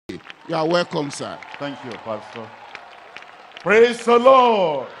You are welcome, sir. Thank you, Pastor. Praise the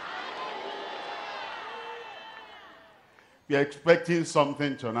Lord. We are expecting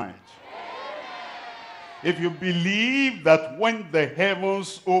something tonight. If you believe that when the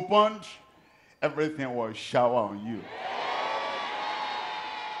heavens opened, everything will shower on you.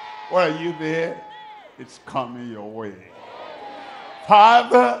 Why are you there? It's coming your way.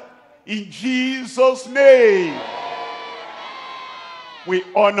 Father, in Jesus' name, we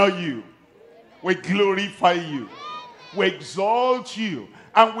honor you. We glorify you. We exalt you.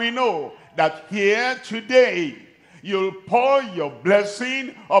 And we know that here today, you'll pour your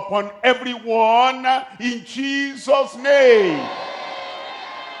blessing upon everyone in Jesus' name.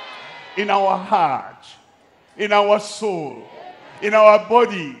 In our heart, in our soul, in our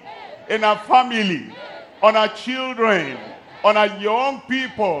body, in our family, on our children, on our young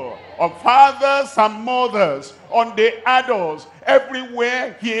people, on fathers and mothers, on the adults,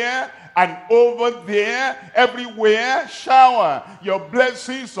 everywhere here and over there, everywhere, shower your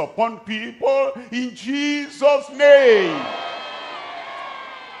blessings upon people in Jesus' name.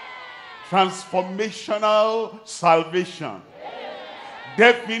 Transformational salvation,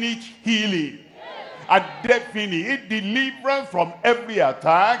 definite healing, and definite deliverance from every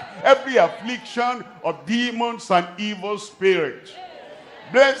attack, every affliction of demons and evil spirits.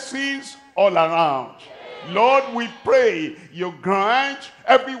 Blessings all around. Lord, we pray you grant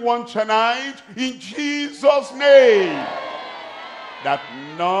everyone tonight in Jesus' name that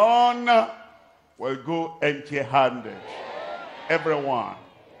none will go empty-handed. Everyone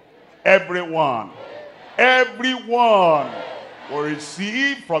will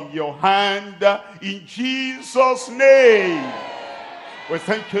receive from your hand in Jesus' name. We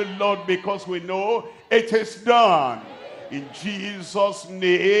thank you, Lord, because we know it is done. In Jesus'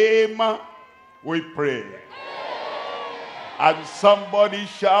 name we pray. And somebody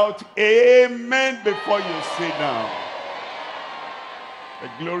shout amen before you sit down. The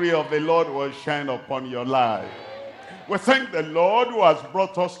glory of the Lord will shine upon your life. We thank the Lord who has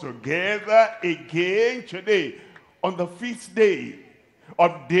brought us together again today on the 5th day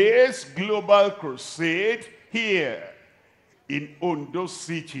of this global crusade here in Ondo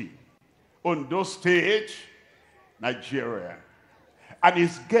City, Ondo State, Nigeria. And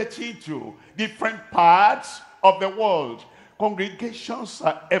it's getting to different parts of the world. Congregations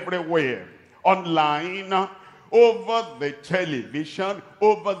are everywhere, online, over the television,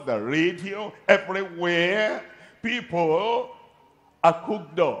 over the radio, everywhere. People are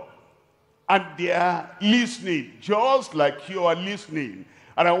hooked up and they are listening just like you are listening.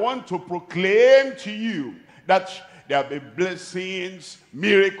 And I want to proclaim to you that there will be blessings,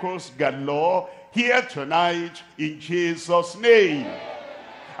 miracles galore here tonight in Jesus' name.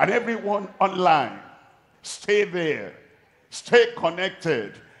 And everyone online, stay there, stay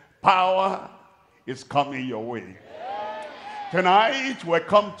connected. Power is coming your way. Tonight we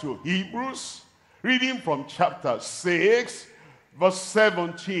come to Hebrews, reading from chapter 6, verse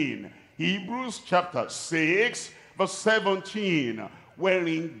 17. Hebrews chapter 6, verse 17.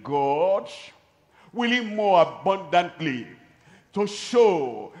 Wherein God, willing more abundantly to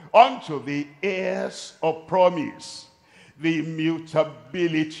show unto the heirs of promise the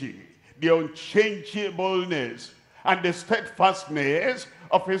immutability, the unchangeableness, and the steadfastness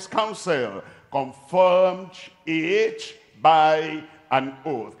of his counsel, confirmed it by an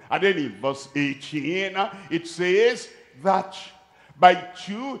oath. And then in verse 18, it says that by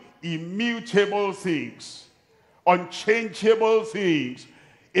two immutable things, unchangeable things,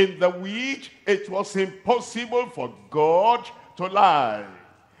 in the which it was impossible for God to lie,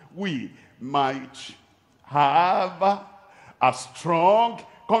 we might have a strong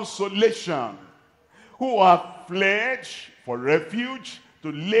consolation, who have fled for refuge,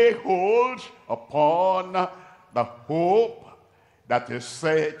 to lay hold upon the hope that is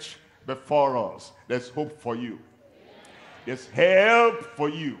set before us. There's hope for you. There's help for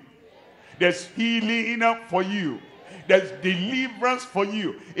you. There's healing for you. There's deliverance for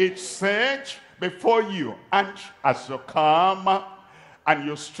you. It's set before you. And as you come and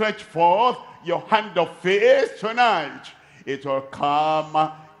you stretch forth your hand of faith tonight, it will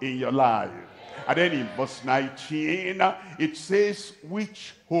come in your life. And then in verse 19, it says,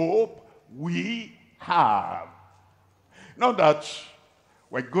 which hope we have. Not that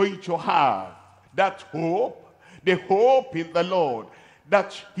we're going to have that hope, the hope in the Lord,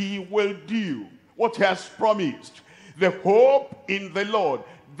 that he will do what he has promised. The hope in the Lord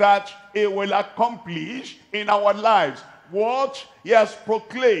that he will accomplish in our lives what he has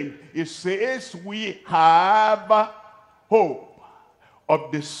proclaimed. It says we have hope of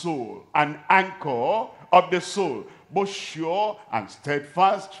the soul, an anchor of the soul, both sure and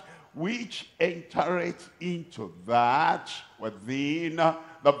steadfast, which entereth into that within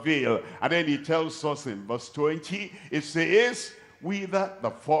the veil. And then he tells us in verse 20, it says, with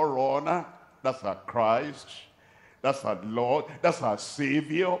the forerunner, that's our Christ, that's our Lord, that's our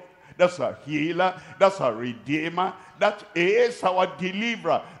Savior, that's our healer, that's our Redeemer, that is our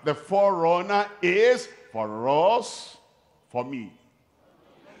deliverer. The forerunner is for us, for me.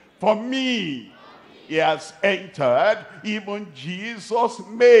 For me, he has entered, even Jesus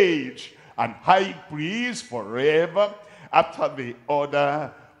made an high priest forever after the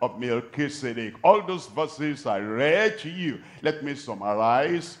order of Melchizedek. All those verses I read to you. Let me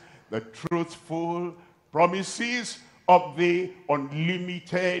summarize the truthful promises of the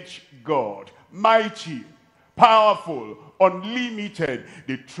unlimited God. Mighty, powerful, unlimited,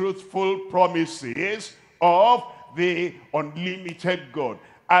 the truthful promises of the unlimited God.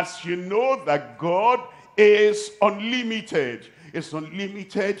 As you know that God is unlimited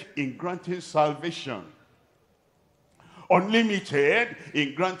in granting salvation, unlimited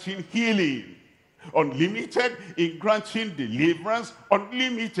in granting healing, unlimited in granting deliverance,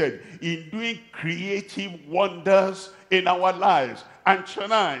 unlimited in doing creative wonders in our lives. And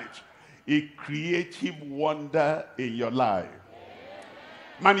tonight, a creative wonder in your life.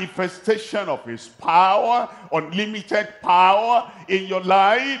 Manifestation of his power, unlimited power in your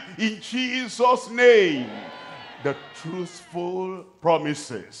life, in Jesus' name. The truthful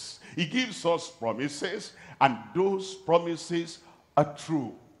promises. He gives us promises, and those promises are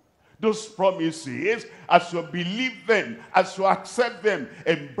true. Those promises, as you believe them, as you accept them,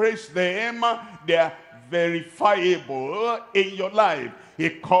 embrace them, they are verifiable in your life. He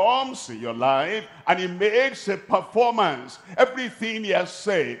comes in your life and he makes a performance. Everything he has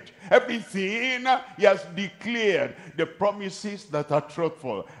said, everything he has declared, the promises that are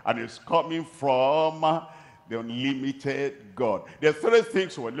truthful, and it's coming from the unlimited God. There are three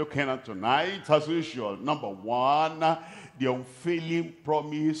things we're looking at tonight, as usual. Number one, the unfailing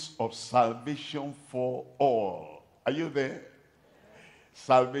promise of salvation for all. Are you there?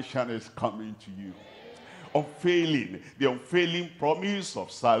 Salvation is coming to you. Unfailing, the unfailing promise of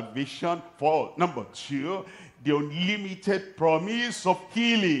salvation for all. Number two, the unlimited promise of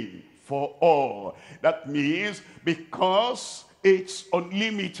healing for all. That means because it's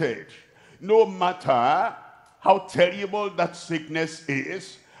unlimited, no matter how terrible that sickness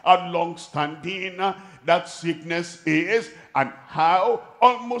is, how long-standing that sickness is, and how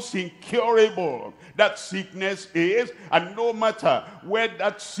almost incurable that sickness is, and no matter where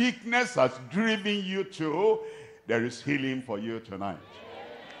that sickness has driven you to, there is healing for you tonight.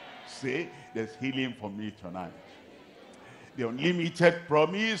 See, there's healing for me tonight. The unlimited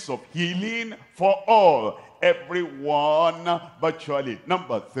promise of healing for all, everyone virtually.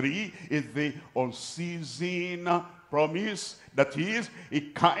 Number three is the unceasing promise. That is a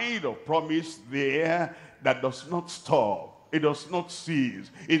kind of promise there that does not stop. It does not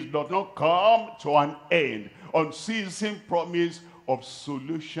cease. It does not come to an end. Unceasing promise of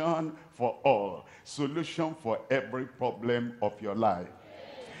solution for all. Solution for every problem of your life.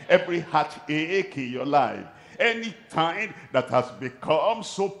 Every heartache in your life. Any time that has become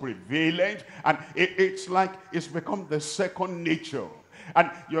so prevalent, and it's like it's become the second nature. And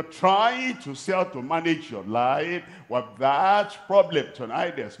you're trying to see how to manage your life with that problem.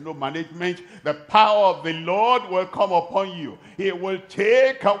 Tonight, there's no management. The power of the Lord will come upon you. He will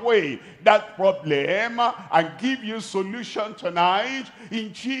take away that problem and give you solution tonight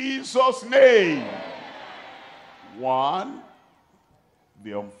in Jesus' name. One,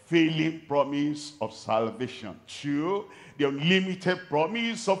 the unfailing promise of salvation. Two, the unlimited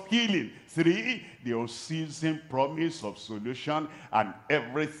promise of healing. Three, the unceasing promise of solution and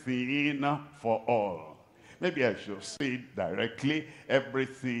everything for all. Maybe I should say it directly,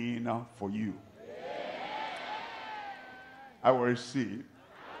 everything for you. I will receive.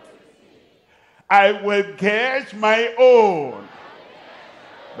 I will get my own,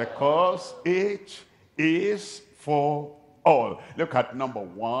 because it is for all. Look at number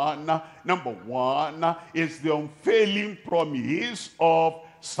one. Number one is the unfailing promise of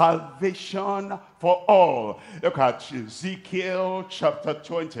salvation for all. Look at Ezekiel chapter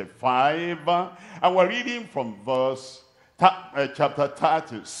 25, and we're reading from chapter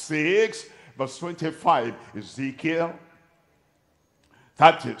 36, verse 25. Ezekiel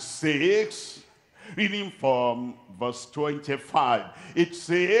 36, reading from verse 25. It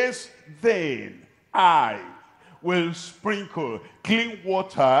says, then I will sprinkle clean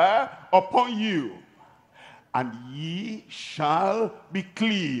water upon you, and ye shall be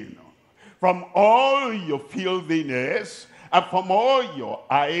clean from all your filthiness, and from all your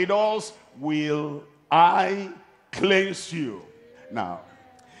idols will I cleanse you. Now,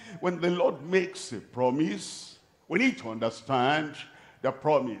 when the Lord makes a promise, we need to understand the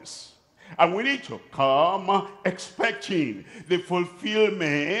promise. And we need to come expecting the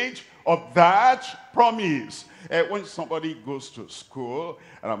fulfillment of that promise. When somebody goes to school,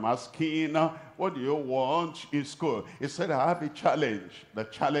 and I'm asking, what do you want in school? He said, I have a challenge, the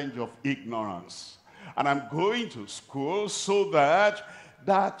challenge of ignorance. And I'm going to school so that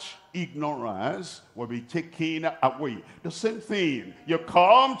that ignorance will be taken away. The same thing. You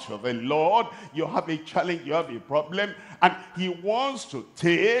come to the Lord, you have a challenge, you have a problem, and he wants to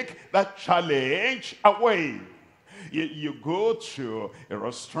take that challenge away. You go to a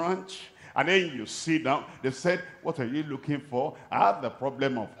restaurant, and then you sit down. They said, what are you looking for? I have the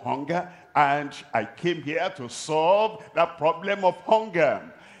problem of hunger, and I came here to solve that problem of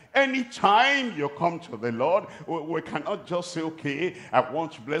hunger. Anytime you come to the Lord, we cannot just say, okay, I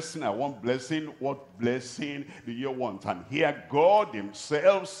want blessing, I want blessing. What blessing do you want? And here God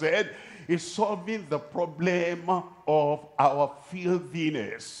himself said, he's solving the problem of our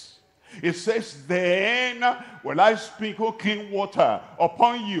filthiness. It says, then will I sprinkle clean water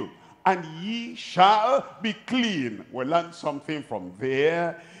upon you, and ye shall be clean. We learn something from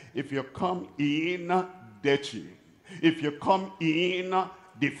there. If you come in dirty, if you come in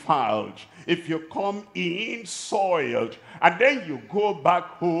defiled, if you come in soiled, and then you go back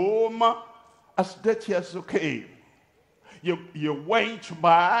home as dirty as you came, you went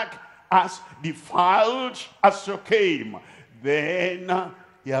back as defiled as you came, then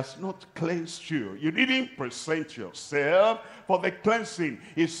he has not cleansed you. You didn't present yourself for the cleansing.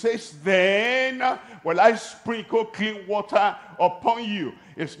 He says, then will I sprinkle clean water upon you.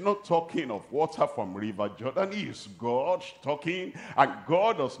 It's not talking of water from River Jordan. He is God talking, and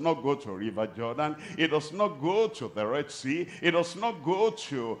God does not go to River Jordan. He does not go to the Red Sea. He does not go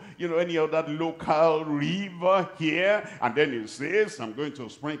to, any other local river here. And then he says, I'm going to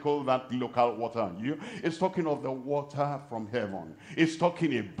sprinkle that local water on you. It's talking of the water from heaven. It's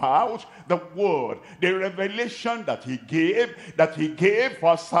talking about the word, the revelation that he gave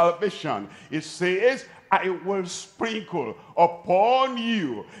for salvation. It says, I will sprinkle upon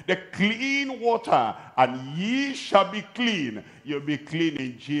you the clean water, and ye shall be clean. You'll be clean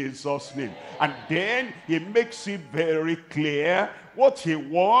in Jesus' name. And then he makes it very clear what he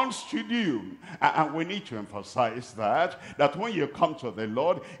wants to do. And we need to emphasize that when you come to the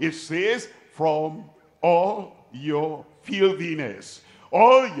Lord, it says, from all your filthiness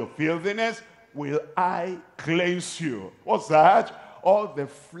will I cleanse you. What's that? All the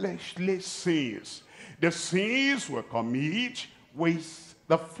fleshly sins. The sins we commit with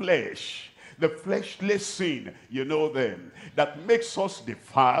the flesh. The fleshly sin, you know them, that makes us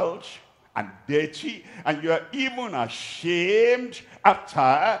defiled and dirty, and you are even ashamed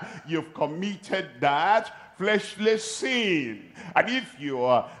after you've committed that fleshly sin. And if you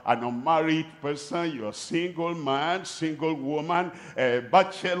are an unmarried person, you're a single man, single woman,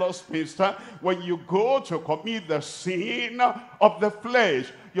 bachelor, spinster, when you go to commit the sin of the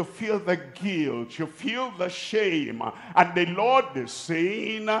flesh, you feel the guilt, you feel the shame. And the Lord is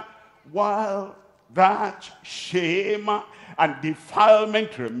saying, while that shame and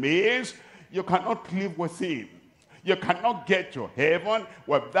defilement remains, you cannot live with him. You cannot get to heaven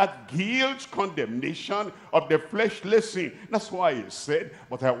with that guilt, condemnation of the fleshly sin. That's why he said,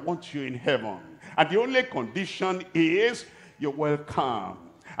 but I want you in heaven. And the only condition is you will come.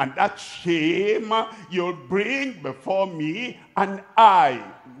 And that shame you'll bring before me, and I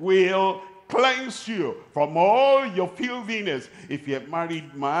will cleanse you from all your filthiness. If you're a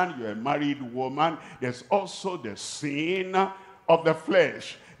married man, you're a married woman, there's also the sin of the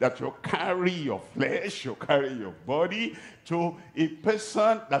flesh, that you carry your flesh, you carry your body to a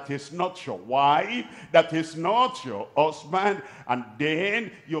person that is not your wife, that is not your husband, and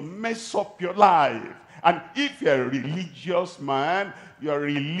then you mess up your life. And if you're a religious man, you're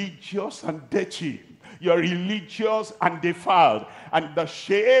religious and dirty. You're religious and defiled. And the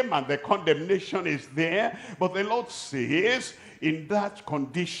shame and the condemnation is there. But the Lord says, in that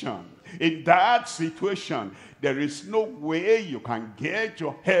condition, in that situation, there is no way you can get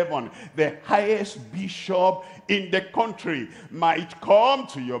to heaven. The highest bishop in the country might come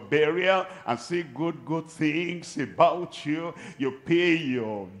to your burial and say good things about you. You pay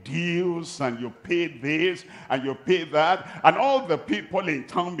your dues, and you pay this, and you pay that. And all the people in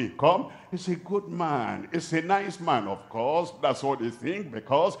town may come. He's a good man. He's a nice man, of course. That's what they think,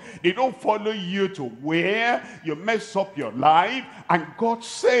 because they don't follow you to where you mess up your life. And God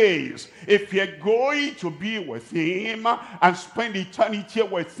says, if you're going to be with him and spend eternity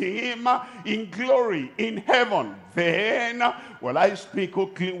with him in glory, in heaven, then will I sprinkle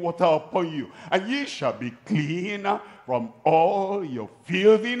clean water upon you, and ye shall be clean from all your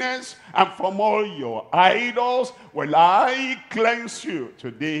filthiness and from all your idols will I cleanse you.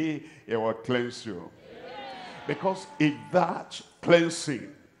 Today, he will cleanse you. Because if that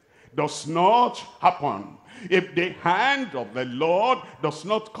cleansing does not happen, if the hand of the Lord does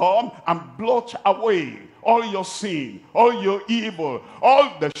not come and blot away all your sin, all your evil,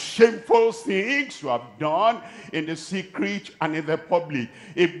 all the shameful things you have done in the secret and in the public,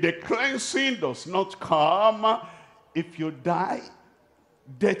 if the cleansing does not come, if you die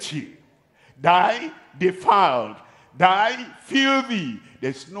dirty, die defiled, die filthy,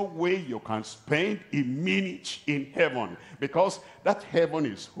 there's no way you can spend a minute in heaven, because that heaven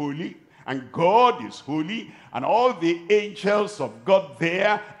is holy and God is holy and all the angels of God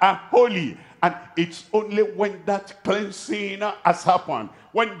there are holy. And it's only when that cleansing has happened,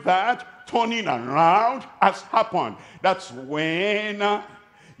 when that turning around has happened, that's when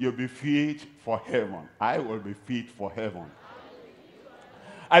you'll be fit for heaven. I will be fit for heaven.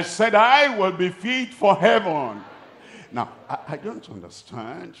 I said I will be fit for heaven. Now, I don't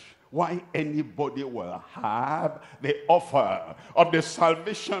understand why anybody will have the offer of the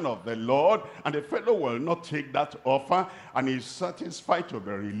salvation of the Lord, and the fellow will not take that offer, and is satisfied to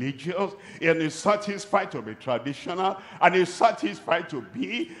be religious, and is satisfied to be traditional, and is satisfied to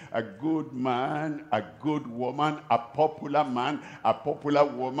be a good man, a good woman, a popular man, a popular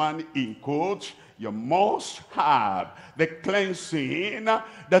woman, in quotes. You must have the cleansing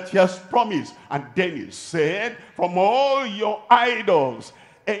that he has promised. And then he said, from all your idols,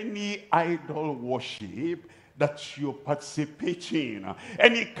 any idol worship that you participate in,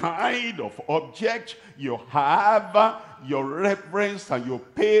 any kind of object you have your reverence and you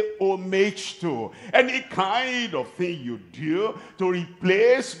pay homage to, any kind of thing you do to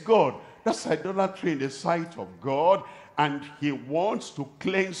replace God, that's idolatry in the sight of God. And he wants to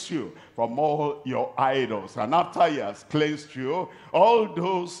cleanse you from all your idols. And after he has cleansed you, all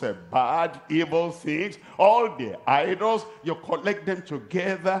those bad, evil things, all the idols, you collect them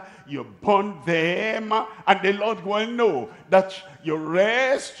together, you burn them, and the Lord will know that you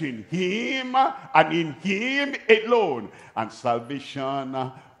rest in him and in him alone. And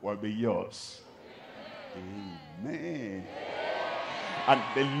salvation will be yours. Amen. And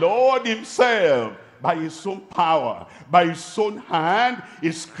the Lord himself, by his own power, by his own hand,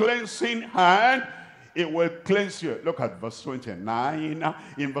 his cleansing hand, it will cleanse you. Look at verse 29.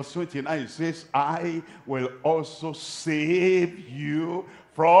 In verse 29 it says, I will also save you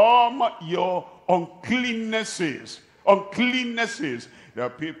from your uncleannesses. Uncleannesses. There are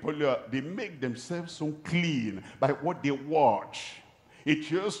people, they make themselves unclean by what they watch.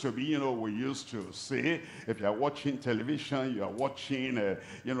 It used to be, you know, we used to say, if you're watching television, you're watching,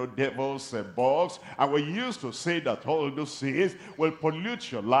 devil's box, and we used to say that all those things will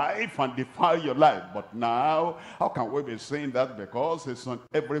pollute your life and defile your life. But now, how can we be saying that? Because it's on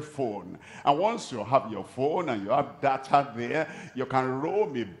every phone. And once you have your phone and you have data there, you can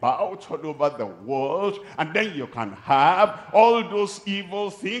roam about all over the world, and then you can have all those evil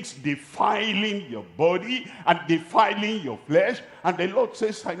things defiling your body and defiling your flesh. And the Lord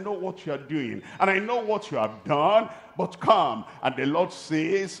says, I know what you are doing, and I know what you have done, but come. And the Lord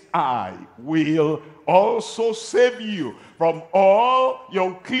says, I will also save you from all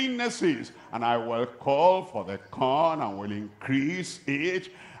your uncleannesses, and I will call for the corn and will increase it,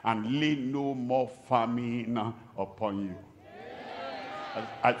 and lay no more famine upon you.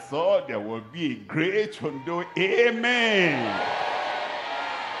 I thought there would be a great undo. Amen.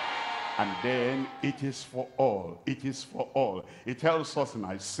 And then it is for all. It is for all. It tells us in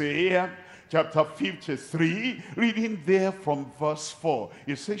Isaiah chapter 53, reading there from verse 4.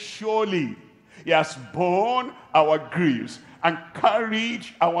 It says, surely he has borne our griefs and carried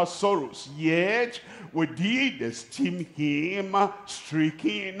our sorrows. Yet we did esteem him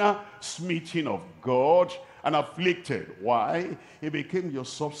stricken, smitten of God, and afflicted. Why? He became your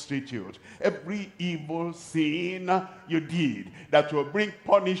substitute. Every evil thing you did that will bring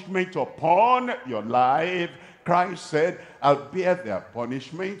punishment upon your life, Christ said, I'll bear their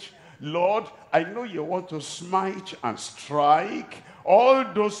punishment. Lord, I know you want to smite and strike all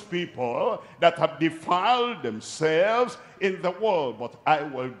those people that have defiled themselves in the world, but I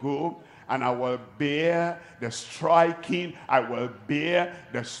will go and I will bear the striking, I will bear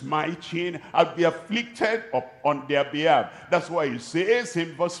the smiting, I'll be afflicted on their behalf. That's why he says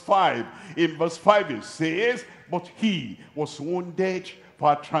in verse 5. In verse 5 it says, but he was wounded for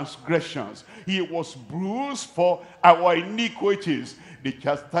our transgressions. He was bruised for our iniquities. The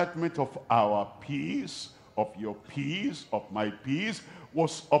chastisement of our peace, of your peace, of my peace,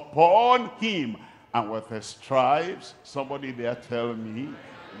 was upon him. And with the stripes, somebody there tell me,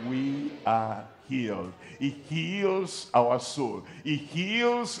 we are healed. He heals our soul. He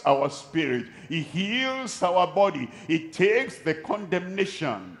heals our spirit. He heals our body. He takes the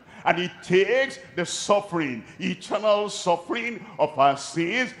condemnation and he takes the suffering, eternal suffering of our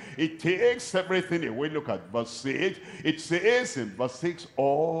sins. He takes everything away. Look at verse 6. It says in verse 6,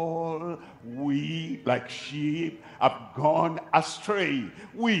 all we like sheep have gone astray.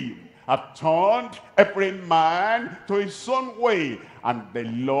 We have turned every man to his own way, and the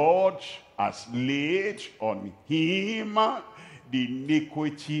Lord has laid on him the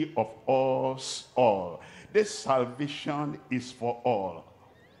iniquity of us all. This salvation is for all.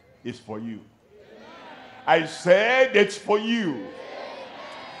 It's for you. I said it's for you.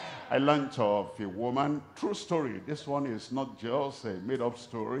 I learned of a woman, true story. This one is not just a made-up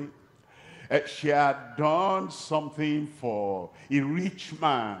story. She had done something for a rich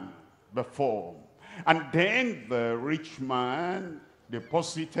man before. And then the rich man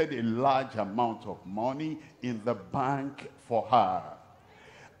deposited a large amount of money in the bank for her.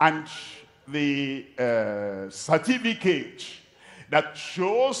 And the certificate that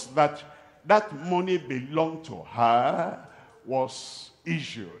shows that that money belonged to her was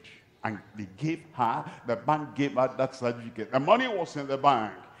issued. And they gave her, the bank gave her that certificate. The money was in the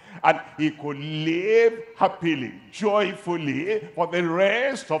bank. And he could live happily, joyfully for the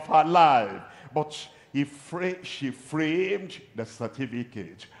rest of her life. But she framed the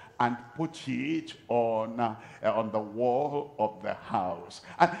certificate and put it on the wall of the house.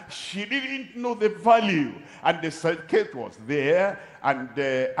 And she didn't know the value. And the certificate was there. And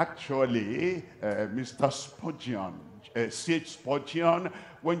actually, Mr. Spurgeon, C.H. Spurgeon,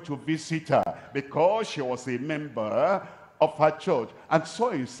 went to visit her because she was a member of her church and saw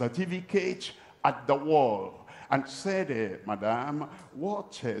a certificate at the wall. And said, Madam,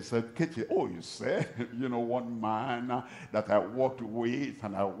 what certificate? Oh, you said, you know, one man that I worked with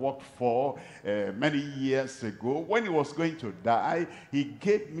and I worked for many years ago. When he was going to die, he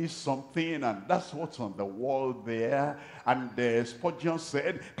gave me something, and that's what's on the wall there. And Spurgeon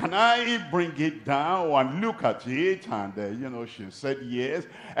said, can I bring it down and look at it? And, you know, she said, yes.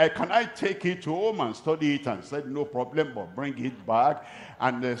 Can I take it home and study it? And said, no problem, but bring it back.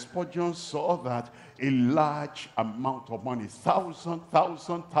 And Spurgeon saw that a large amount of money, thousands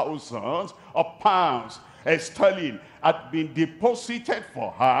of pounds sterling had been deposited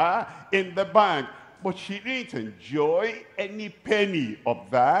for her in the bank. But she didn't enjoy any penny of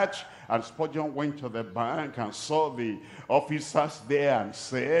that. And Spurgeon went to the bank and saw the officers there and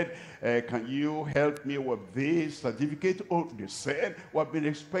said, can you help me with this certificate? Oh, they said, we've been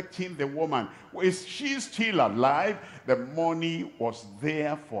expecting the woman. Is she still alive? The money was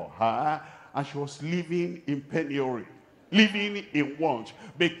there for her, and she was living in penury, living in want,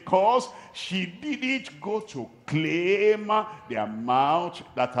 because she didn't go to claim the amount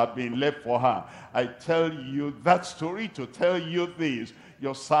that had been left for her. I tell you that story to tell you this: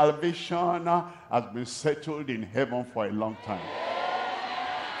 your salvation has been settled in heaven for a long time.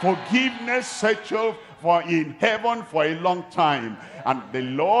 Forgiveness settled in heaven for a long time. And the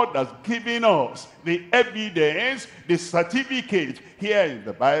Lord has given us the evidence, the certificate here in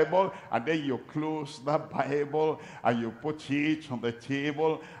the Bible. And then you close the Bible and you put it on the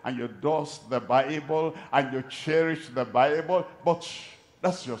table and you dust the Bible and you cherish the Bible. But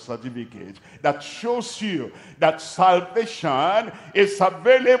that's your certificate that shows you that salvation is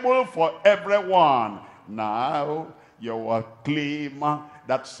available for everyone. Now you will claim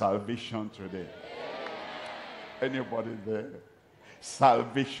that salvation today. Anybody there?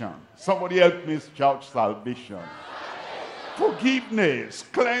 Salvation. Somebody help me shout salvation. Forgiveness,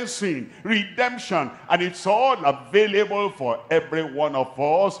 cleansing, redemption, and it's all available for every one of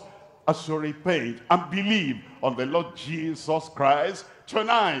us as you repent and believe on the Lord Jesus Christ.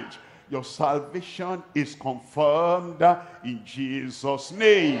 Tonight, your salvation is confirmed in Jesus'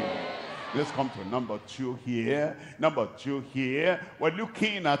 name. Let's come to number two here. Number two here, we're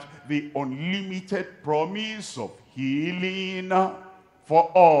looking at the unlimited promise of healing for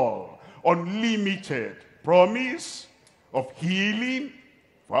all. Unlimited promise of healing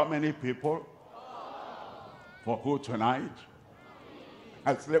for how many people? For who tonight?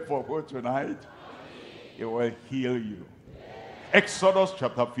 I said for who tonight? It will heal you. Exodus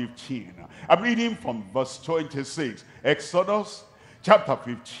chapter 15. I'm reading from verse 26. Exodus chapter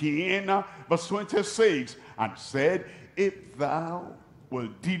 15, verse 26. And said, if thou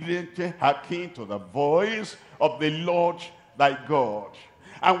wilt diligently hearken to the voice of the Lord thy God,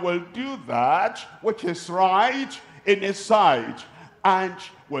 and will do that which is right in his sight, and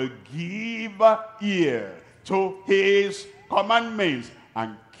will give ear to his commandments,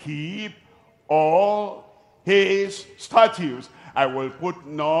 and keep all his statutes I will put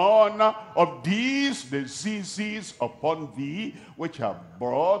none of these diseases upon thee, which are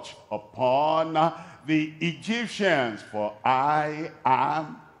brought upon the Egyptians. For I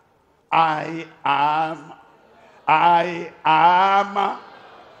am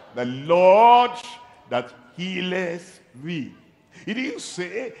the Lord that healeth thee. He didn't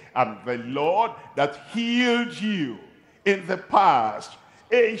say, I'm the Lord that healed you in the past,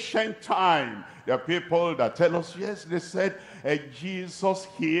 ancient time. There are people that tell us, yes, they said Jesus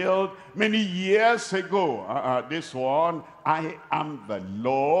healed many years ago. This one, I am the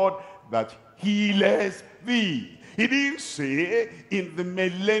Lord that healeth thee. He didn't say in the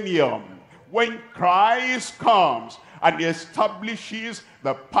millennium, when Christ comes and establishes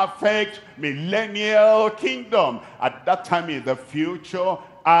the perfect millennial kingdom, at that time in the future,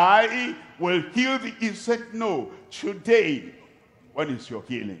 I will heal thee. He said, no, today. When is your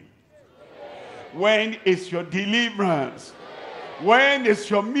healing? When is your deliverance? When is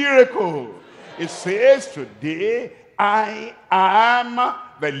your miracle? It says today, I am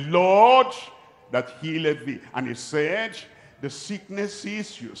the Lord that healeth thee. And he said, the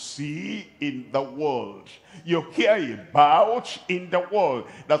sicknesses you see in the world, you hear about in the world.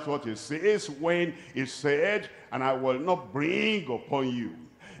 That's what it says when he said, and I will not bring upon you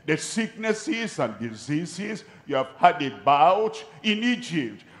the sicknesses and diseases you have heard about in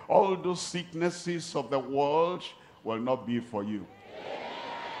Egypt. All those sicknesses of the world will not be for you.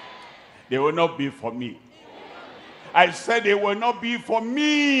 They will not be for me. I said they will not be for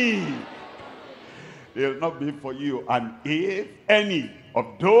me. They will not be for you. And if any of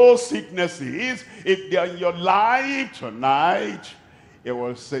those sicknesses, if they are in your life tonight, it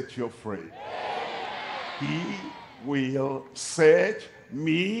will set you free. He will set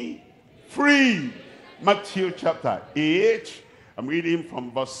me free. Matthew chapter 8. I'm reading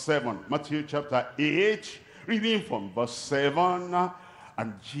from verse 7. Matthew chapter 8, reading from verse 7.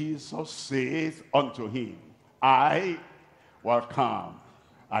 And Jesus saith unto him, I will come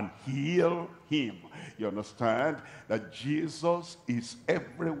and heal him. You understand that Jesus is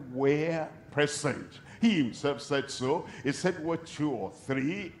everywhere present. He himself said so. He said, where 2 or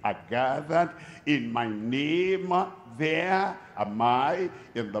 3 are gathered in my name, there am I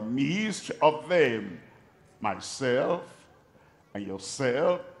in the midst of them. Myself and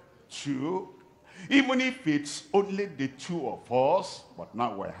yourself too. Even if it's only the 2 of us, but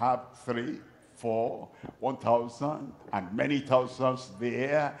now we have 3, 4, 1,000 and many thousands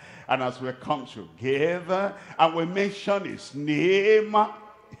there. And as we come together and we mention his name,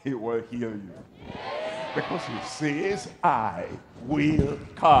 he will heal you. Because he says, I will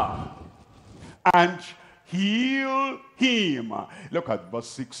come and heal him. Look at verse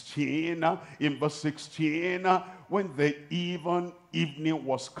 16. In verse 16, when the evening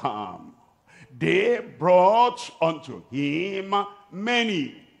was come, they brought unto him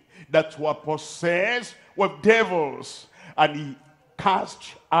many that were possessed with devils, and he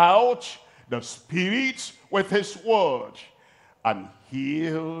cast out the spirits with his word, and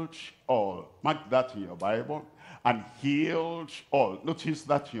healed all. Mark that in your Bible. And healed all. Notice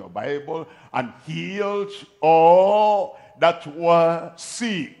that in your Bible. And healed all that were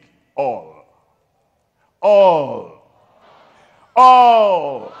sick. All. All.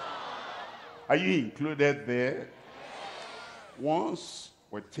 All. Are you included there? Once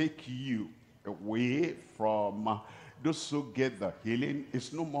we take you away from those who get the healing,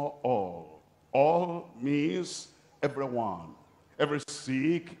 it's no more all. All means everyone. Every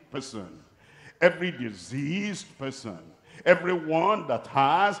sick person, every diseased person, everyone that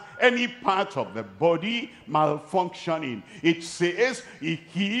has any part of the body malfunctioning. It says he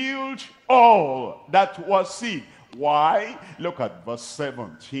healed all that was sick. Why? Look at verse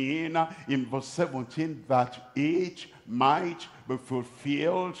 17. In verse 17, that it might be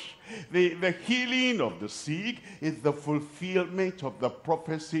fulfilled. The healing of the sick is the fulfillment of the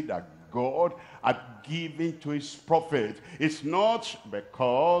prophecy that God had given to his prophet. It's not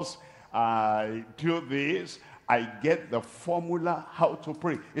because I do this, I get the formula how to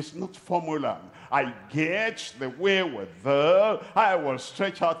pray. It's not formula. I get the wherewithal. I will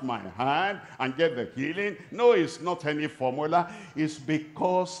stretch out my hand and get the healing. No, it's not any formula. It's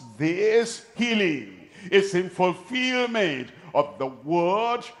because this healing is in fulfillment of the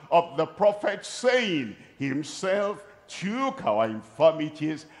word of the prophet, saying, himself took our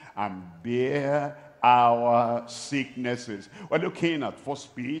infirmities and bear our sicknesses. We're looking at 1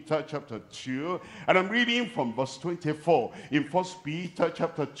 Peter chapter 2, and I'm reading from verse 24. In 1 Peter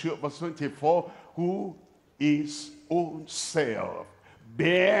chapter 2, verse 24, who his own self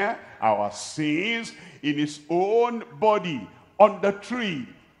bear our sins in his own body on the tree,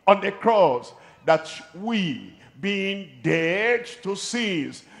 on the cross, that we, being dead to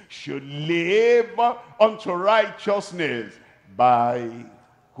sins, should live unto righteousness, by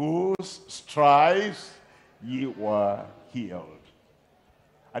whose stripes ye were healed.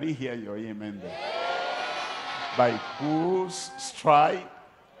 I didn't hear your amen there. By whose stripe,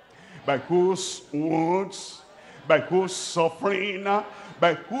 by whose wounds, by whose suffering,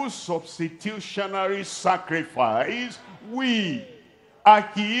 by whose substitutionary sacrifice we are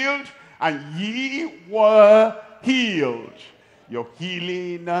healed, and ye were healed. Your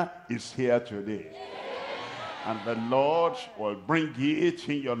healing is here today. And the Lord will bring it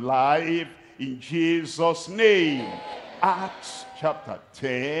in your life in Jesus' name. Acts chapter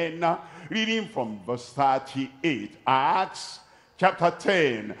 10, reading from verse 38. Acts chapter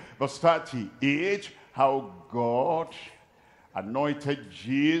 10, verse 38, how God anointed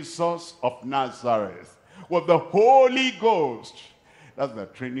Jesus of Nazareth with the Holy Ghost. That's the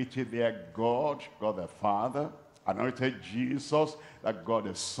Trinity there. God the Father anointed Jesus, that God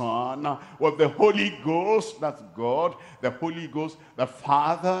the Son, with the Holy Ghost. That's God, the Holy Ghost, the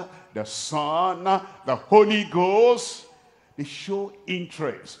Father, the Son, the Holy Ghost. They show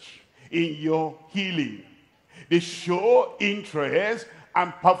interest in your healing. They show interest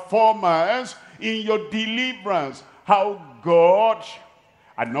and performance in your deliverance. How God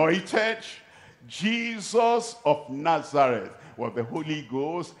anointed Jesus of Nazareth with the Holy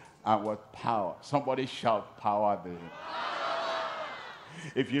Ghost and with power. Somebody shout power there.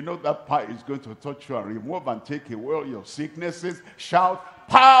 If you know that power is going to touch you and remove and take away all your sicknesses, shout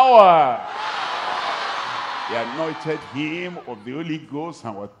power. They anointed him with the Holy Ghost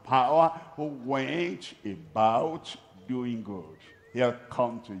and with power, who went about doing good. He'll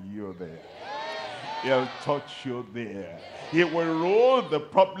come to you there. He'll touch you there. He will roll the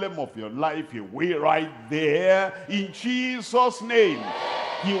problem of your life away right there in Jesus' name.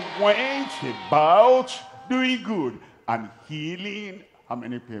 He went about doing good and healing. How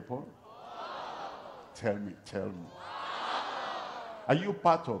many people? Tell me, tell me. Are you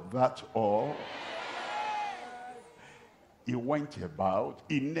part of that all? He went about.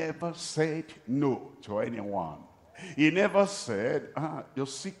 He never said no to anyone. He never said, your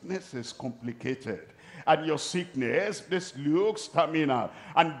sickness is complicated. And your sickness, this looks terminal.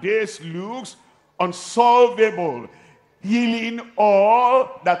 And this looks unsolvable. Healing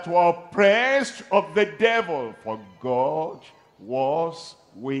all that were oppressed of the devil. For God was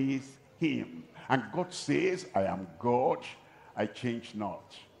with him. And God says, I am God, I change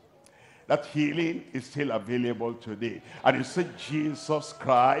not. That healing is still available today. And you say, Jesus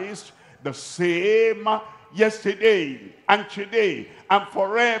Christ, the same yesterday and today and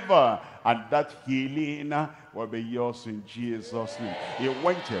forever. And that healing will be yours in Jesus' name. He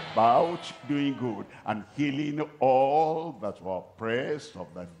went about doing good and healing all that were oppressed of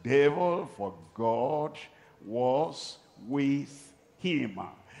the devil, for God was with him.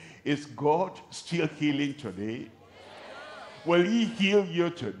 Is God still healing today? Will he heal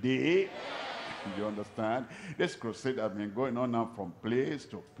you today? You understand? This crusade has been going on now from place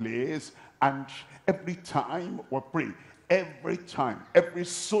to place, and every time we pray, every time, every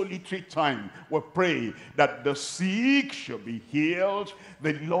solitary time we pray that the sick should be healed.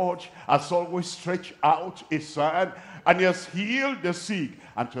 The Lord has always stretched out his hand and he has healed the sick.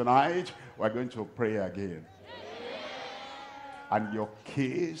 And tonight we're going to pray again. And your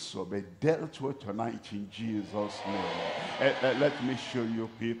case will be dealt with tonight in Jesus' name. Let me show you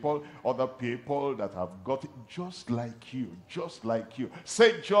people, other people that have got it just like you, just like you.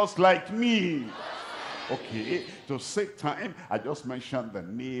 Say, just like me. Okay, to save time, I just mentioned the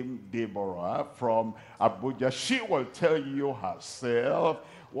name Deborah from Abuja. She will tell you herself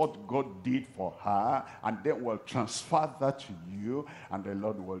what God did for her, and then we'll transfer that to you, and the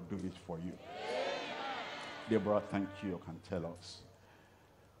Lord will do it for you. Deborah, thank you. You can tell us.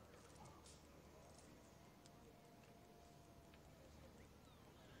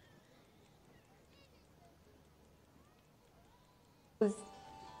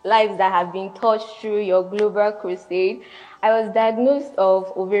 Lives that have been touched through your global crusade. I was diagnosed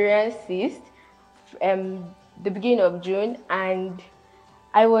of ovarian cyst the beginning of June, and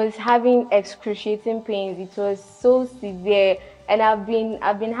I was having excruciating pains. It was so severe, and I've been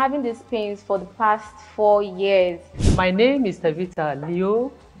having these pains for the past 4 years. My name is Victor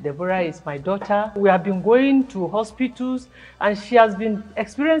Leo. Deborah is my daughter. We have been going to hospitals, and she has been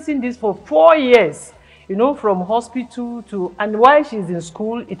experiencing this for 4 years. You know, from hospital to, and while she's in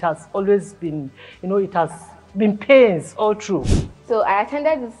school, it has always been, you know, it has been pains all through. So I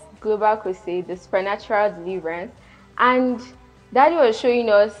attended this global crusade, the supernatural deliverance, and Daddy was showing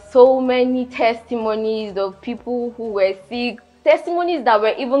us so many testimonies of people who were sick testimonies that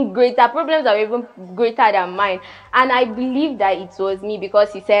were even greater, problems that were even greater than mine. And I believed that it was me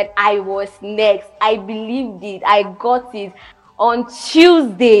because he said I was next. I believed it. I got it. On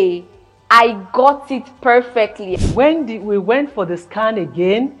Tuesday, I got it perfectly. When we went for the scan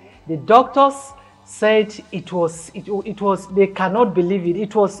again, the doctors said it was they cannot believe it.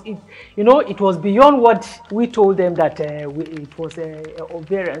 It was beyond what we told them that it was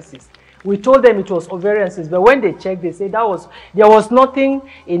ovarian cyst. We told them it was ovarian cyst, but when they checked, they said there was nothing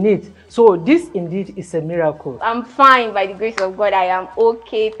in it. So this indeed is a miracle. I'm fine by the grace of God. I am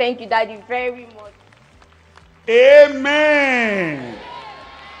okay. Thank you, Daddy, very much. Amen.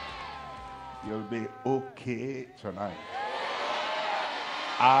 You'll be okay tonight.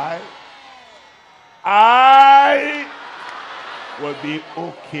 I will be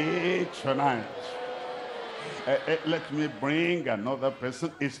okay tonight. Let me bring another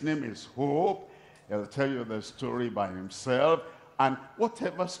person. His name is Hope. He'll tell you the story by himself. And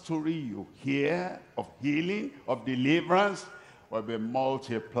whatever story you hear of healing, of deliverance, will be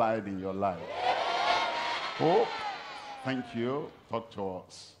multiplied in your life. Hope, thank you. Talk to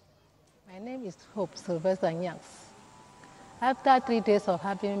us. My name is Hope Sylvester Nyaks. After 3 days of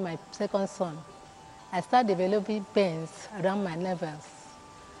having my second son, I started developing pains around my levels.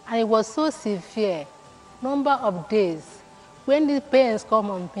 And it was so severe, number of days. When the pains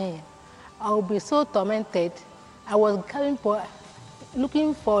come on me, I will be so tormented. I was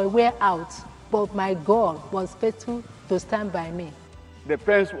looking for a way out, but my God was faithful to stand by me. The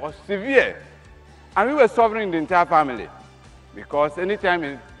pains was severe, and we were suffering the entire family, because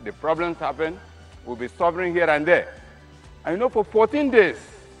anytime the problems happen, we'll be suffering here and there. And for 14 days,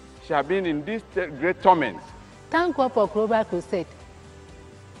 she had been in this great torment. Thank God for Global Crusade.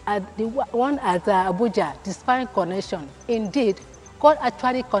 At the one at Abuja, the Spine Connection. Indeed, God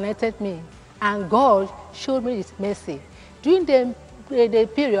actually connected me, and God showed me His mercy. During the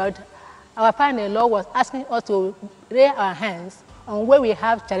period, our father-in-law was asking us to lay our hands on where we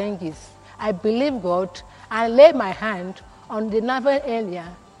have challenges. I believe God and laid my hand on the navel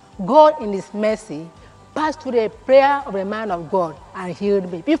area. God, in His mercy, passed through the prayer of a man of God and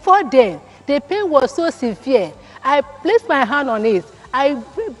healed me. Before then, the pain was so severe. I placed my hand on it. I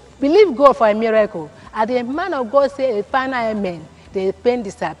believe God for a miracle. And the man of God said a final amen. The pain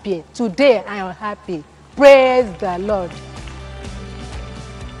disappeared. Today, I am happy. Praise the Lord.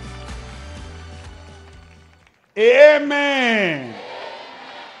 Amen.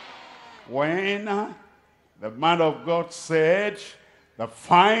 When the man of God said the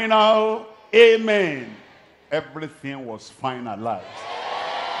final amen, everything was finalized.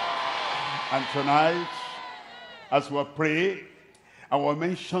 And tonight, as we pray, I will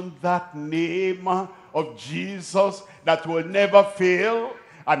mention that name of Jesus that will never fail.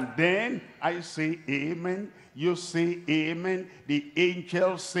 And then I say amen. You say amen. The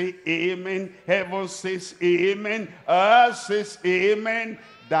angels say amen. Heaven says amen. Earth says amen.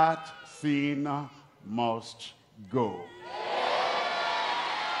 That thing must go.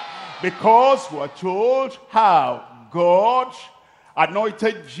 Because we're told how God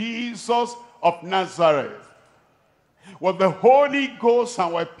anointed Jesus of Nazareth with the Holy Ghost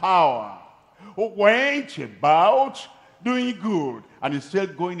and with power, who went about doing good, and is still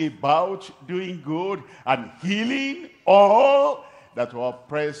going about doing good and healing all that were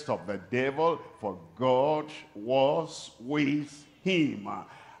oppressed of the devil, for God was with him,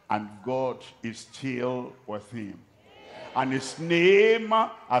 and God is still with him. And his name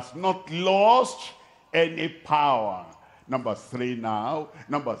has not lost any power. Number 3 now.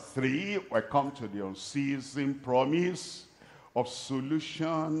 Number 3, we come to the unceasing promise of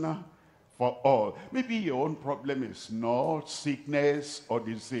solution for all. Maybe your own problem is not sickness or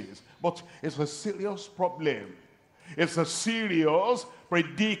disease, but it's a serious problem. It's a serious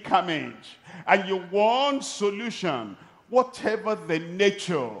predicament, and you want solution. Whatever the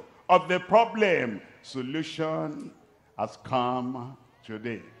nature of the problem, solution has come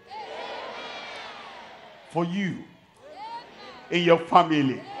today. For you, in your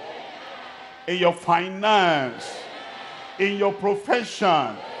family, in your finance, in your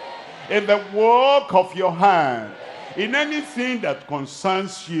profession, in the work of your hand, in anything that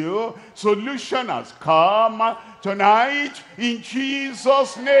concerns you, solution has come tonight in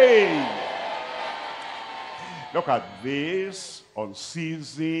Jesus' name. Look at this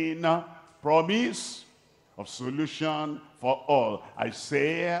unceasing promise of solution for all.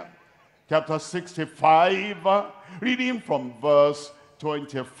 Isaiah chapter 65, reading from verse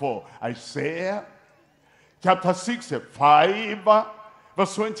 24. Isaiah chapter 65,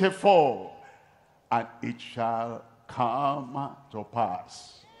 verse 24. And it shall come to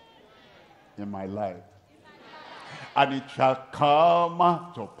pass in my life. And it shall come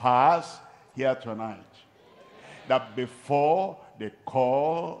to pass here tonight that before they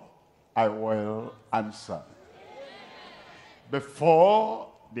call, I will answer. Before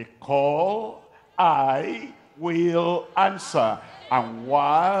they call, I will answer. And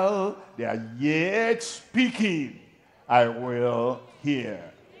while they are yet speaking, I will hear.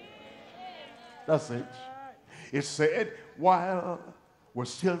 That's it. It said, while we're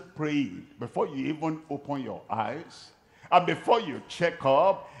still praying, before you even open your eyes, and before you check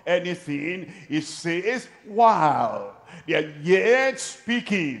up anything, it says, while they are yet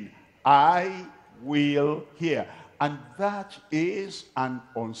speaking, I will hear. And that is an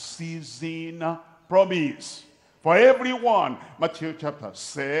unceasing promise for everyone. Matthew chapter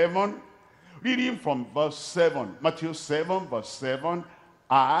 7, reading from verse 7. Matthew 7, verse 7,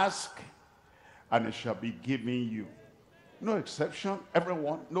 ask, and it shall be given you. No exception,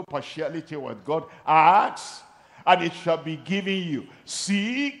 everyone, no partiality with God. Ask, and it shall be given you.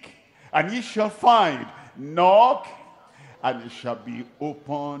 Seek, and ye shall find. Knock, and it shall be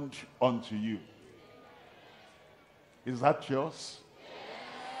opened unto you. Is that yours?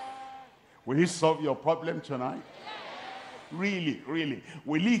 Will he solve your problem tonight? Really, really.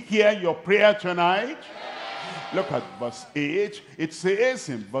 Will he hear your prayer tonight? Look at verse 8. It says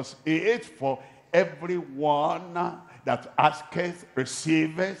in verse 8, for everyone that asketh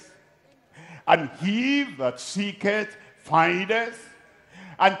receiveth, and he that seeketh findeth,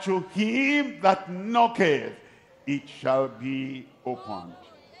 and to him that knocketh it shall be opened.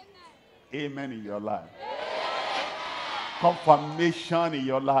 Amen in your life. Confirmation in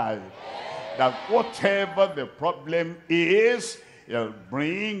your life that whatever the problem is, he'll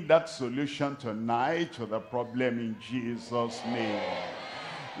bring that solution tonight to the problem in Jesus' name.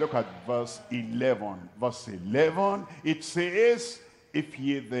 Look at verse 11. Verse 11, it says, if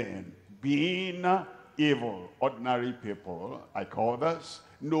ye then, being evil, ordinary people like others,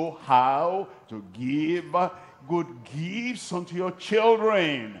 know how to give good gifts unto your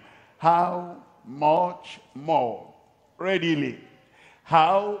children, how much more readily,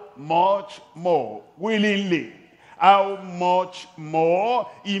 how much more willingly, how much more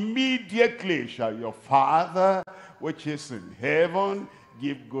immediately shall your Father which is in heaven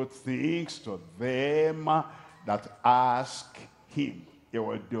give good things to them that ask him. He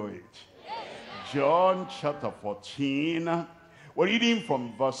will do it. John chapter 14, we're reading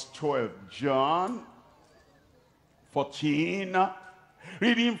from verse 12. John 14,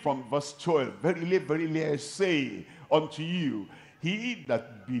 reading from verse 12. Verily, verily, I say unto you, he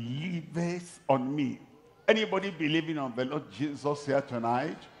that believeth on me. Anybody believing on the Lord Jesus here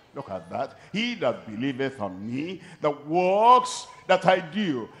tonight? Look at that. He that believeth on me, the works that I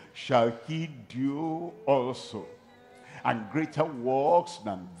do, shall he do also. And greater works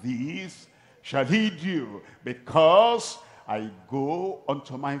than these shall he do, because I go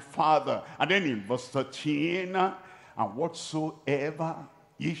unto my Father. And then in verse 13, and whatsoever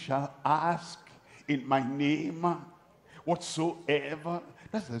ye shall ask in my name, whatsoever,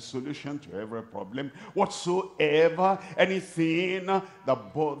 that's the solution to every problem. Whatsoever, anything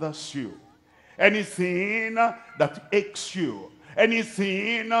that bothers you, anything that aches you,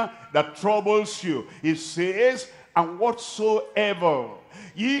 anything that troubles you, it says, and whatsoever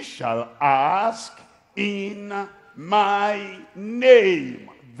ye shall ask in my name,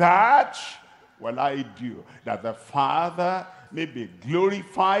 that will I do, that the Father may be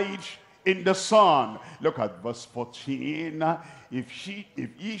glorified in the Son. Look at verse 14. If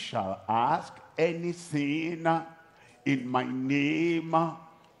ye shall ask anything in my name,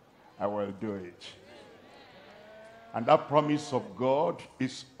 I will do it. And that promise of God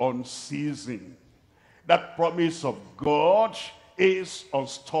is unceasing. That promise of God is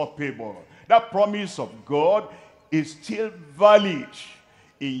unstoppable. That promise of God is still valid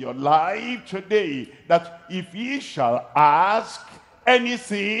in your life today, that if ye shall ask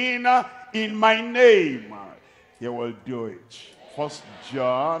anything in my name, he will do it. 1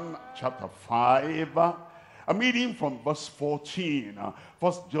 John chapter 5, I'm reading from verse 14.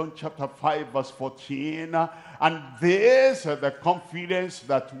 1 John chapter 5 verse 14. And this is the confidence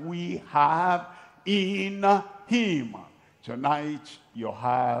that we have in him. Tonight you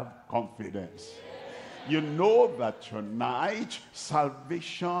have confidence. You know that tonight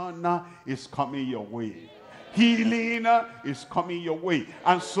salvation is coming your way. Healing is coming your way.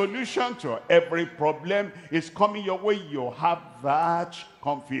 And solution to every problem is coming your way. You have that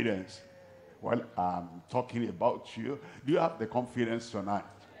confidence. Well, I'm talking about you. Do you have the confidence tonight?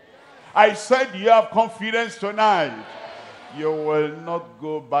 I said you have confidence tonight. You will not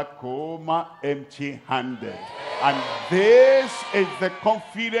go back home empty-handed. And this is the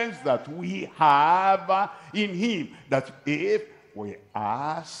confidence that we have in him, that if we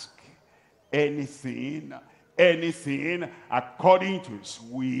ask anything according to his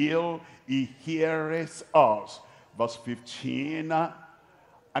will, he heareth us. Verse 15,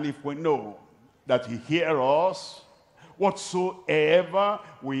 and if we know that he hears us, whatsoever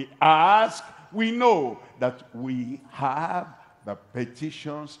we ask, we know that we have the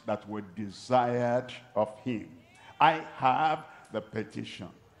petitions that were desired of him. I have the petition.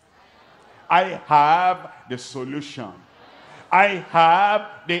 I have the solution. I have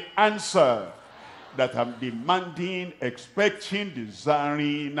the answer that I'm demanding, expecting,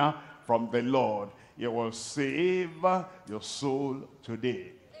 desiring from the Lord. He will save your soul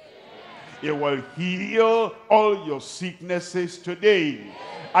today. He will heal all your sicknesses today.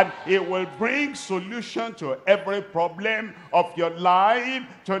 And it will bring solution to every problem of your life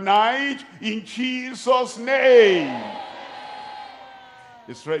tonight in Jesus' name.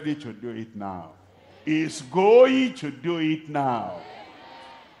 He's ready to do it now. He's going to do it now.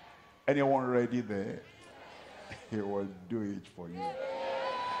 Anyone ready there? He will do it for you.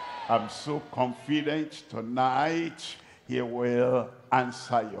 I'm so confident tonight he will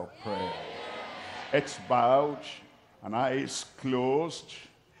answer your prayer. Heads bowed and eyes closed.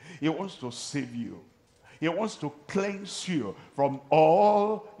 He wants to save you. He wants to cleanse you from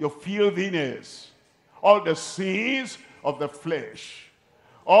all your filthiness, all the sins of the flesh,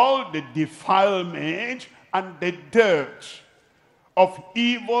 all the defilement and the dirt of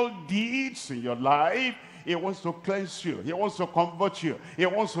evil deeds in your life. He wants to cleanse you. He wants to convert you. He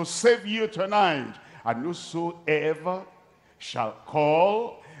wants to save you tonight. And whosoever shall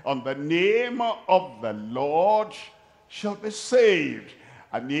call on the name of the Lord shall be saved.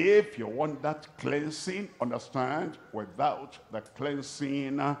 And if you want that cleansing, understand, without the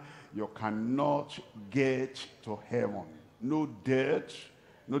cleansing, you cannot get to heaven. No dirt,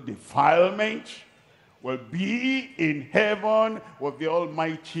 no defilement will be in heaven with the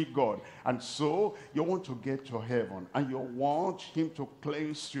Almighty God. And so you want to get to heaven, and you want him to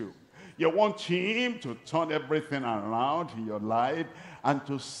cleanse you. You want him to turn everything around in your life and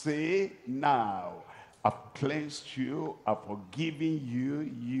to say, now, I've cleansed you, I've forgiven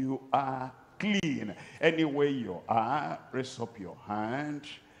you, you are clean. Anywhere you are, raise up your hand.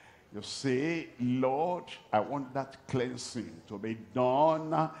 You say, Lord, I want that cleansing to be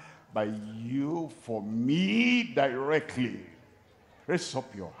done by you for me directly. Raise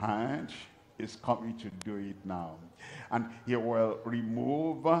up your hand. He's coming to do it now. And he will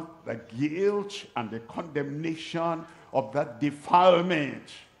remove the guilt and the condemnation of that defilement,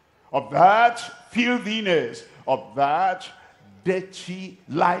 of that filthiness, of that dirty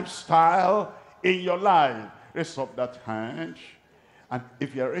lifestyle in your life. Raise up that hand. And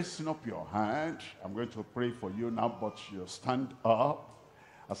if you're raising up your hand, I'm going to pray for you now, but you stand up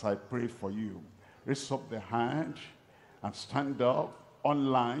as I pray for you. Raise up the hand and stand up.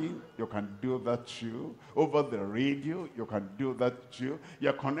 Online, you can do that too. Over the radio, you can do that too.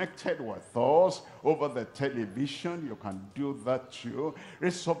 You're connected with us. Over the television, you can do that too.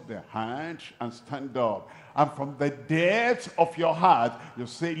 Raise up the hand and stand up. And from the depth of your heart, you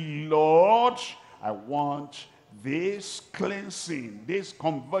say, Lord, I want this cleansing, this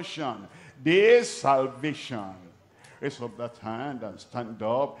conversion, this salvation. Raise up that hand and stand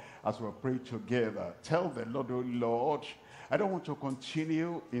up as we pray together. Tell the Lord, oh Lord, I don't want to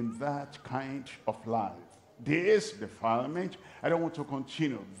continue in that kind of life. This defilement, I don't want to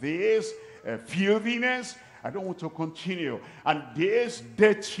continue. This filthiness, I don't want to continue. And this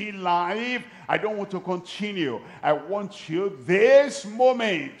dirty life, I don't want to continue. I want you this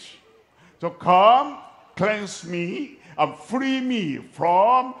moment to come, cleanse me, and free me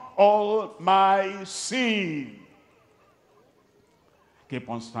from all my sin. Keep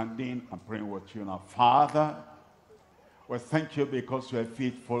on standing and praying with you now. Father, well, thank you because you're a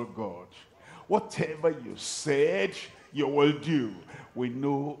faithful God. Whatever you said, you will do. We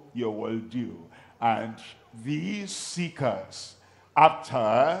know you will do. And these seekers,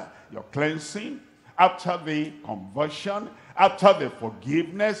 after your cleansing, after the conversion, after the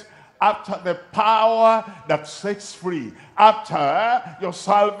forgiveness, after the power that sets free, after your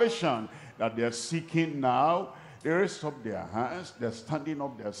salvation that they're seeking now, they raise up their hands, they're standing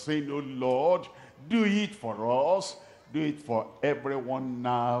up, they're saying, oh Lord, do it for us. Do it for everyone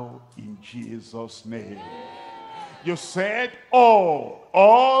now in Jesus' name. You said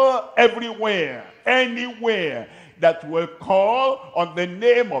all, everywhere, anywhere that will call on the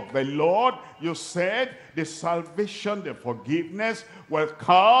name of the Lord, you said the salvation, the forgiveness will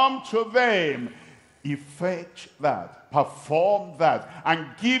come to them. effect that, perform that, and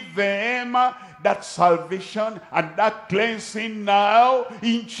give them that salvation and that cleansing now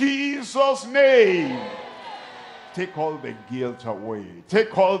in Jesus' name. Take all the guilt away.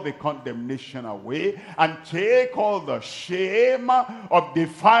 Take all the condemnation away. And take all the shame of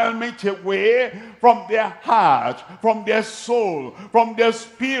defilement away from their heart, from their soul, from their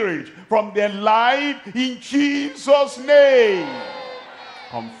spirit, from their life in Jesus' name.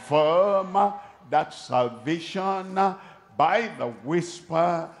 Confirm that salvation by the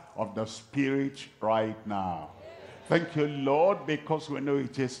whisper of the Spirit right now. Thank you, Lord, because we know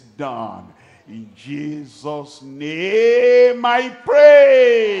it is done. In Jesus' name I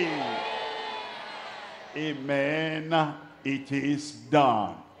pray. Amen. It is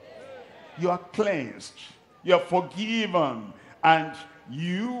done. You are cleansed. You are forgiven. And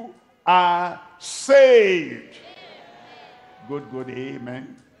you are saved. Good,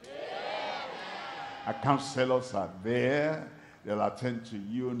 amen. Our counselors are there. They'll attend to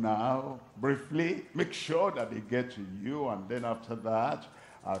you now. Briefly, make sure that they get to you. And then after that,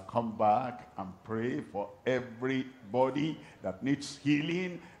 I'll come back and pray for everybody that needs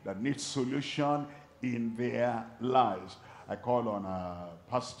healing, that needs solution in their lives. I call on our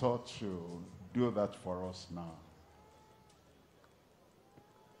pastor to do that for us now.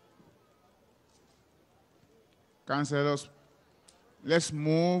 Counselors, let's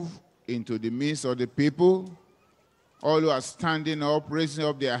move into the midst of the people. All who are standing up, raising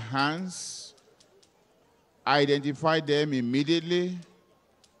up their hands, identify them immediately,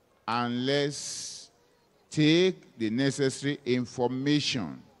 and let's take the necessary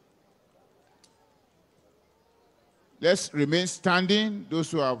information. Let's remain standing.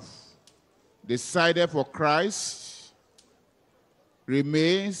 Those who have decided for Christ,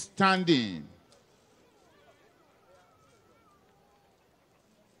 remain standing.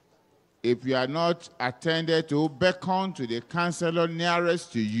 If you are not attended to, beckon to the counselor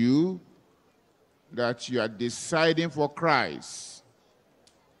nearest to you that you are deciding for Christ.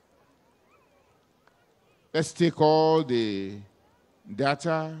 Let's take all the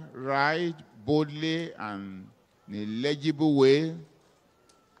data right, boldly, and in a legible way.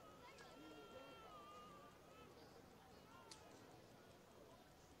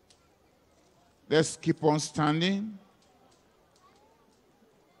 Let's keep on standing.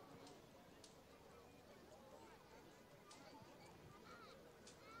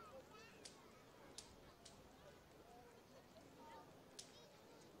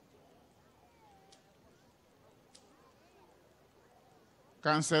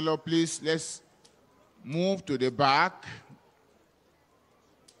 Counselor, please, let's move to the back.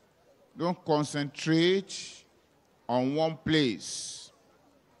 Don't concentrate on one place.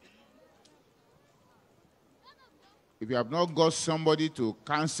 If you have not got somebody to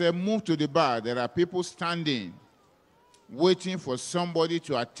counsel, move to the back. There are people standing, waiting for somebody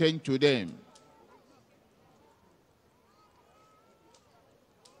to attend to them.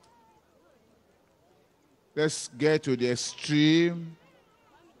 Let's get to the extreme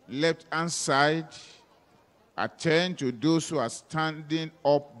left-hand side. Attend to those who are standing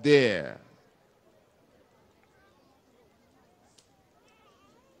up there.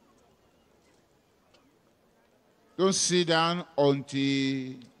 Don't sit down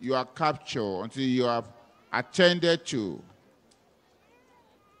until you are captured, until you have attended to.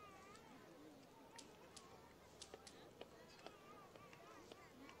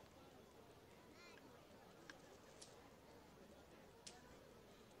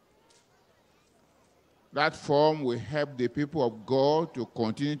 That form will help the people of God to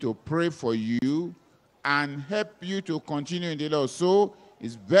continue to pray for you and help you to continue in the Lord. So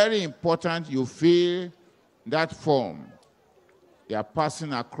it's very important you fill that form. They are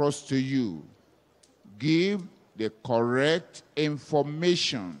passing across to you. Give the correct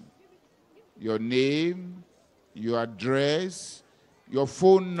information. Your name, your address, your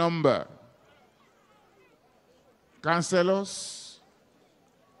phone number. Counselors,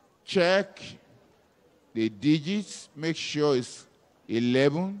 check the digits, make sure it's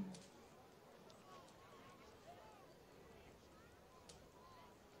 11.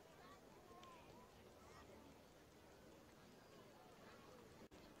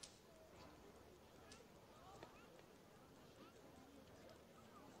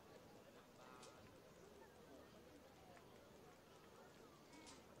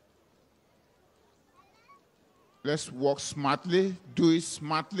 Let's work smartly, do it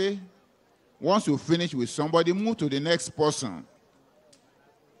smartly. Once you finish with somebody, move to the next person.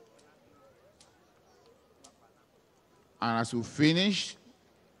 And as you finish,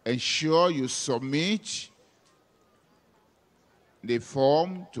 ensure you submit the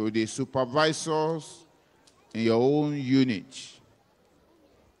form to the supervisors in your own unit.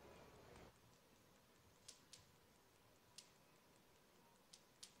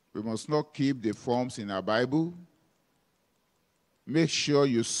 We must not keep the forms in our Bible. Make sure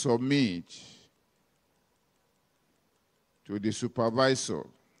you submit to the supervisor.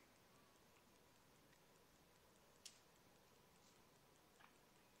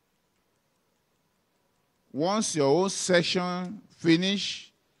 Once your own session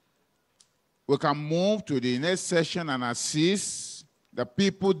finish, we can move to the next session and assist the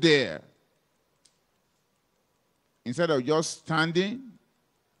people there. Instead of just standing,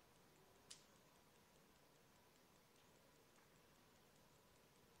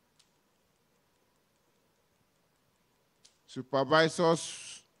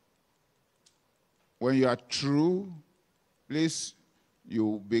 supervisors, when you are through, please,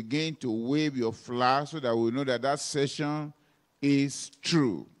 you begin to wave your flag so that we know that that session is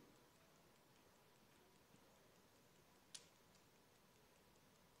true.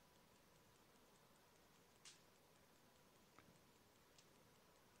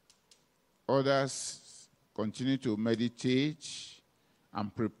 Others, continue to meditate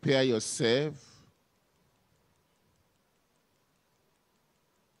and prepare yourself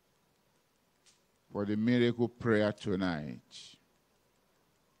for the miracle prayer tonight.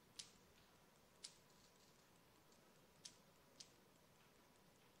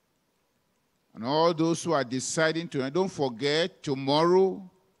 And all those who are deciding tonight, don't forget, tomorrow,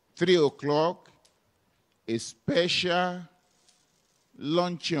 3 o'clock, a special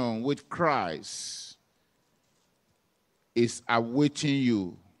luncheon with Christ is awaiting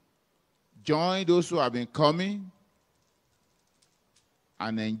you. Join those who have been coming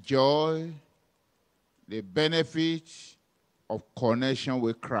and enjoy the benefit of connection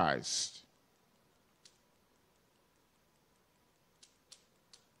with Christ.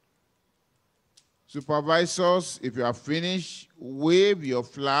 Supervisors, if you are finished, wave your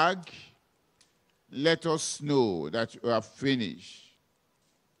flag. Let us know that you are finished.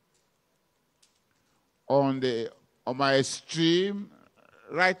 On my extreme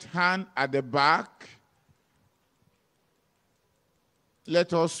right hand at the back,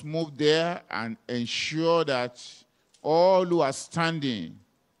 let us move there and ensure that all who are standing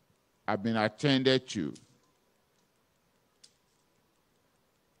have been attended to.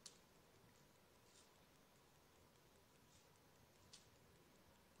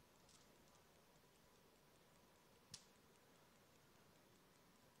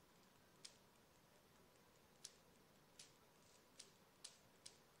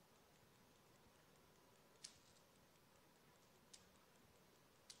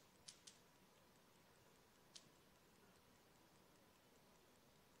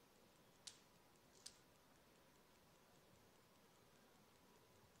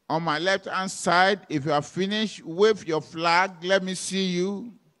 On my left-hand side, if you are finished, wave your flag. Let me see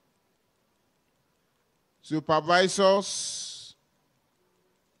you. Supervisors.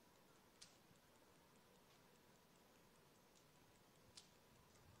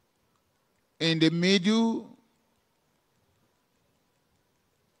 In the middle.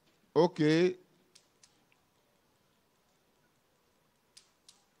 Okay.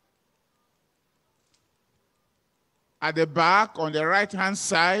 At the back, on the right-hand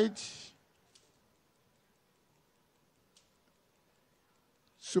side,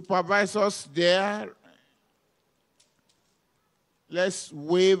 supervisors there, let's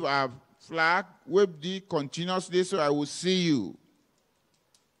wave our flag, wave it continuously so I will see you.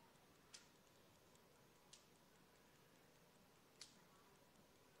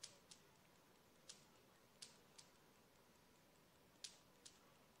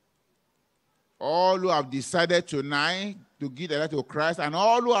 All who have decided tonight to give their life to Christ, and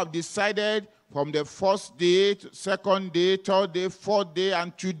all who have decided from the first day, second day, third day, fourth day,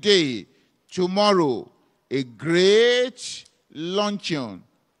 and today, tomorrow, a great luncheon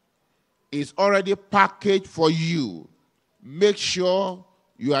is already packaged for you. Make sure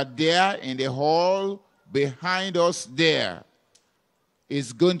you are there in the hall behind us there.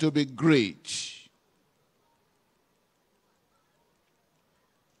 It's going to be great.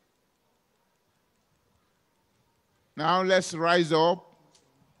 Now let's rise up.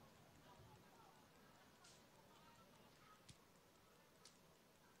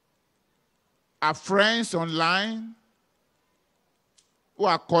 Our friends online who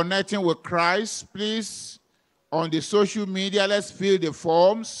are connecting with Christ, please, on the social media, let's fill the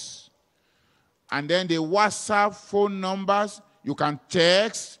forms. And then the WhatsApp phone numbers, you can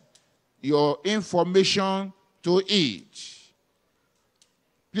text your information to it.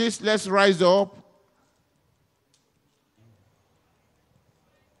 Please, let's rise up.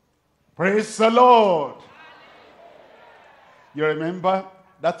 Praise the Lord. You remember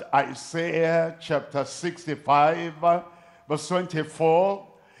that Isaiah chapter 65, verse 24?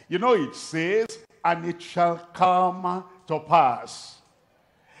 You know it says, and it shall come to pass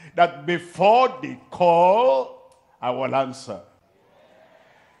that before they call, I will answer.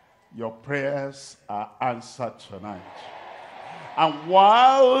 Your prayers are answered tonight. And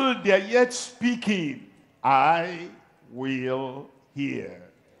while they are yet speaking, I will hear.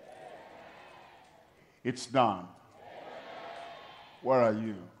 It's done. Where are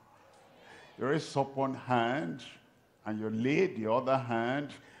you? You raise up one hand and you lay the other hand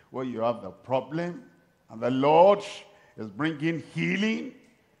where you have the problem. And the Lord is bringing healing,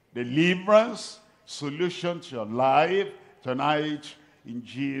 deliverance, solution to your life tonight in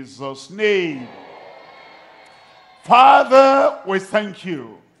Jesus' name. Father, we thank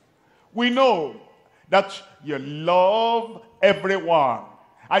you. We know that you love everyone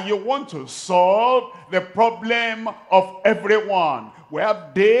and you want to solve the problem of everyone. We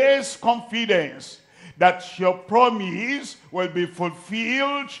have this confidence that your promise will be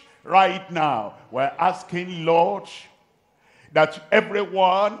fulfilled right now. We're asking, Lord, that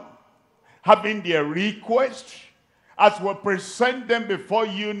everyone having their request, as we present them before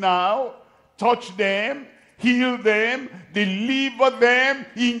you now, touch them, heal them, deliver them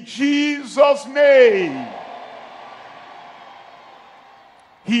in Jesus' name.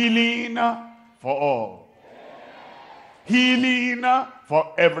 Healing for all. Healing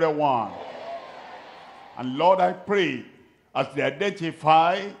for everyone. And Lord, I pray, as they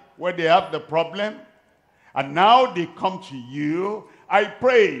identify where they have the problem, and now they come to you, I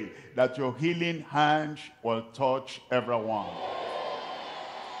pray that your healing hand will touch everyone.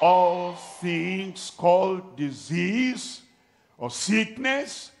 All things called disease or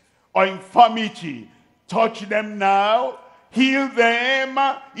sickness or infirmity, touch them now, heal them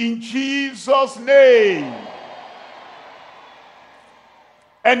in Jesus' name.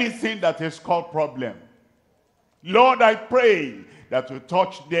 Anything that is called problem, Lord, I pray that you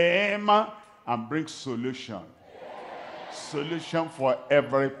touch them and bring solution. Solution for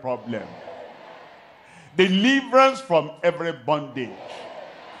every problem. Deliverance from every bondage.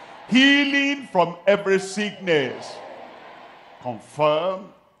 Healing from every sickness.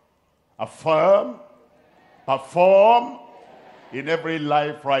 Confirm, affirm, perform in every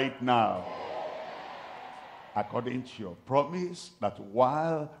life right now. According to your promise that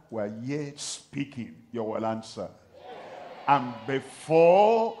while we're yet speaking, you will answer. And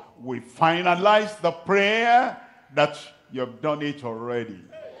before we finalize the prayer, that you've done it already.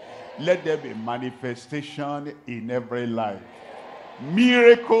 Let there be manifestation in every life.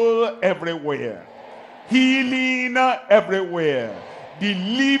 Miracle everywhere. Healing everywhere.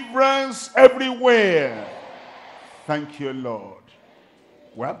 Deliverance everywhere. Thank you, Lord.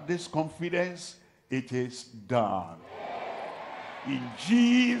 We have this confidence. It is done. In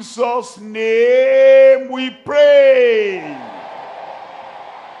Jesus' name we pray.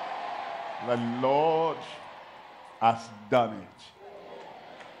 The Lord has done it.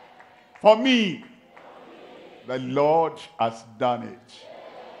 For me, the Lord has done it.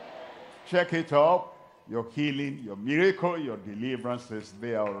 Check it up. Your healing, your miracle, your deliverance is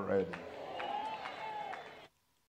there already.